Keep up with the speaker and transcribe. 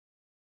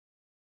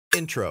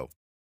Intro.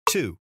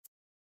 2.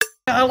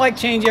 I like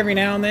change every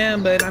now and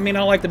then, but I mean,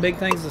 I like the big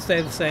things to stay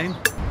the same.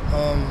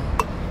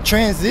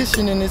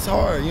 Transitioning is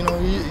hard, you know,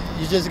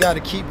 you just got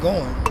to keep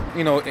going.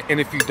 You know, and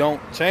if you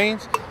don't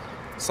change,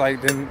 it's like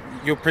then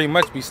you'll pretty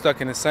much be stuck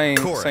in the same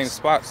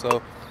spot.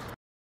 So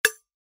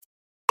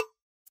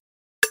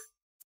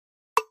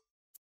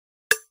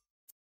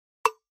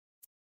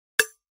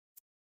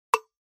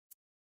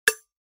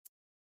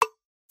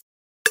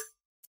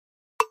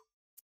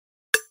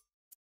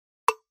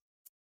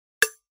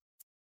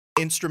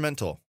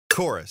Instrumental.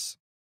 Chorus.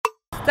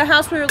 The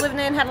house we were living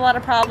in had a lot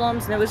of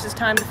problems, and it was just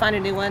time to find a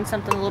new one,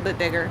 something a little bit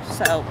bigger.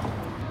 So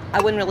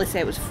I wouldn't really say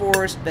it was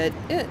forced, but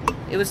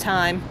it was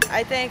time.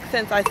 I think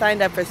since I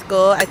signed up for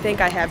school, I think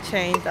I have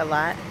changed a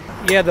lot.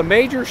 Yeah, the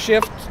major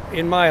shift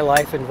in my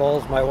life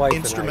involves my wife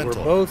and I. We're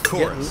both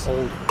getting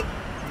older.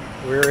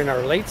 We're in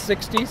our late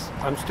 60s.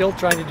 I'm still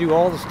trying to do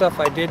all the stuff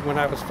I did when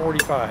I was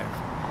 45.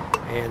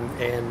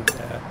 And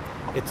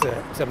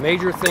it's a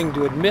major thing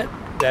to admit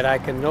that I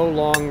can no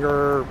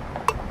longer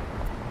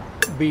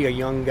be a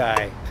young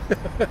guy.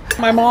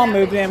 My mom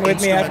moved in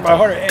with me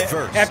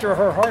after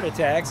her heart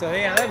attack, so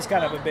yeah, that was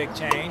kind of a big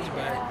change.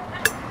 But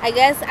I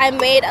guess I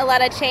made a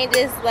lot of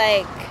changes,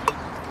 like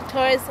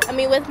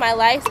with my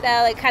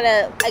lifestyle, it kind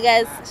of, I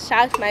guess,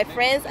 shocked my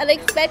friends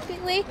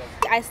unexpectedly.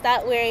 I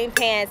stopped wearing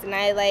pants, and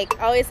I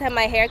always have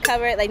my hair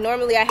covered. Like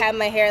normally I have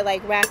my hair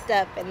wrapped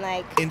up and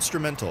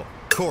Instrumental.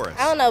 Chorus.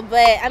 I don't know,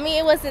 but I mean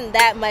it wasn't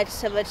that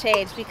much of a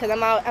change because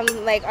I'm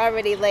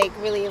already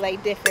really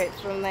different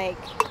from I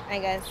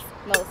guess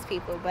most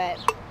people, but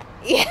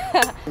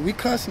yeah. We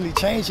constantly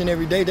changing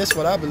every day. That's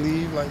what I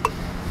believe. I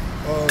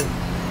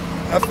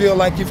feel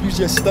like if you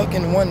just stuck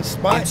in one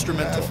spot, I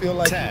feel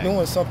like you're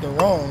doing something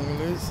wrong.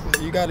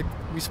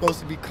 We're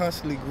supposed to be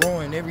constantly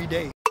growing every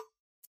day.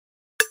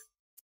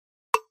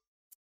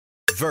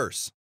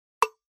 Verse.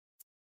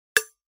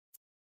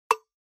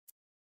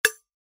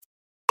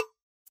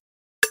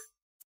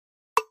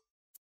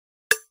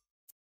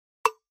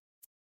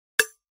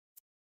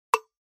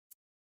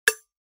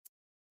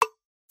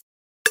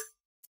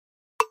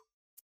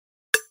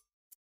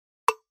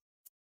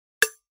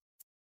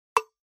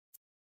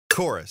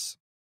 Chorus.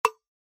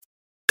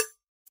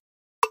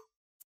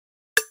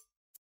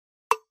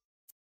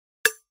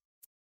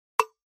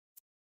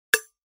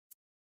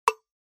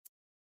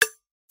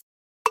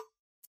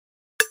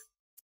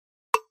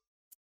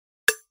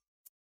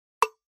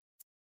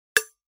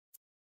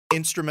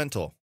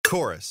 Instrumental.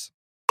 Chorus.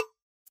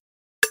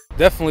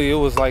 definitely it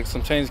was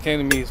some change came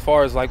to me as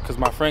far as because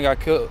my friend got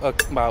killed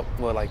about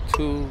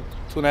two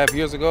and a half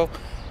years ago,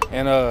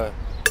 and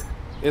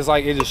it's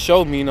it just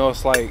showed me,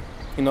 it's I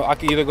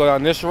can either go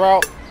down this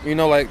route,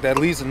 that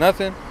leads to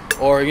nothing,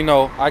 or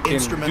I can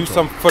do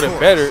something for the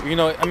better.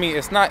 I mean,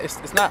 it's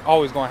not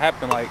always gonna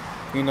happen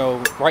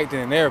right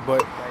then and there,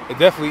 but it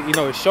definitely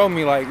it showed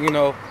me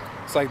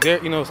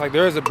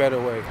there is a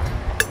better way.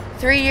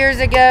 3 years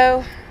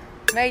ago,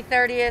 May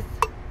 30th,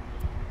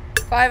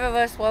 5 of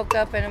us woke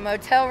up in a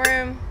motel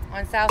room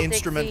on South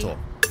Instrumental.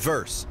 Dixie.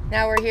 Verse.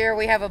 Now we're here.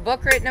 We have a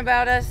book written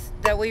about us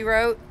that we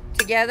wrote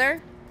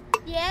together.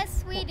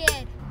 Yes, we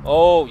did.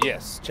 Oh,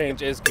 yes.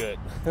 Change is good.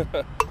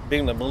 Being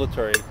in the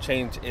military,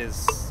 change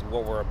is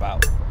what we're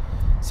about.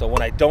 So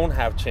when I don't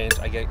have change,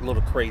 I get a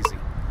little crazy.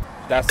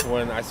 That's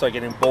when I start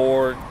getting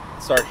bored,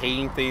 start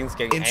hating things,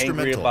 getting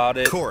angry about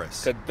it.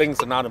 Chorus. Because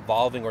things are not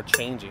evolving or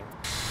changing.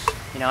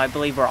 I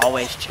believe we're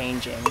always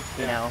changing.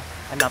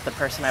 I'm not the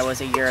person I was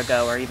a year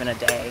ago or even a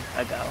day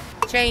ago.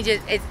 Change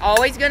it's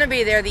always going to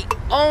be there. The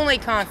only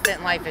constant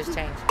in life is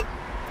change.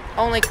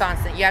 Only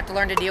constant. You have to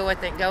learn to deal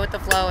with it, go with the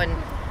flow, and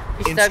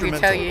you stub your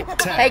toe.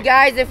 Hey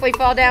guys, if we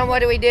fall down, what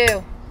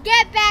do?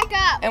 Get back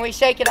up. And we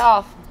shake it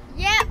off.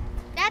 Yep,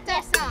 that's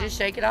our song. Just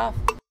shake it off.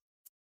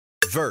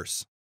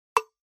 Verse.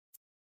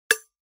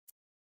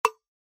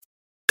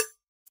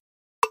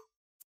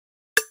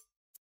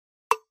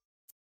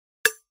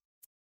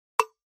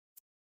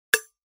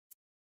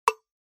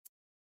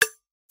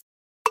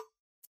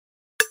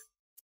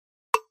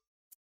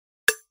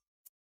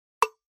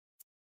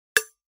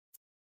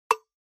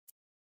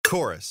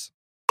 Chorus.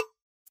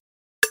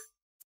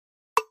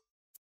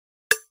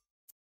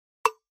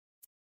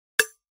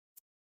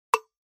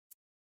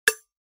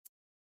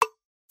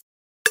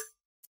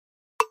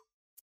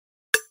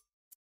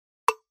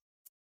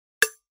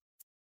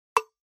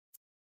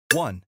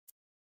 One.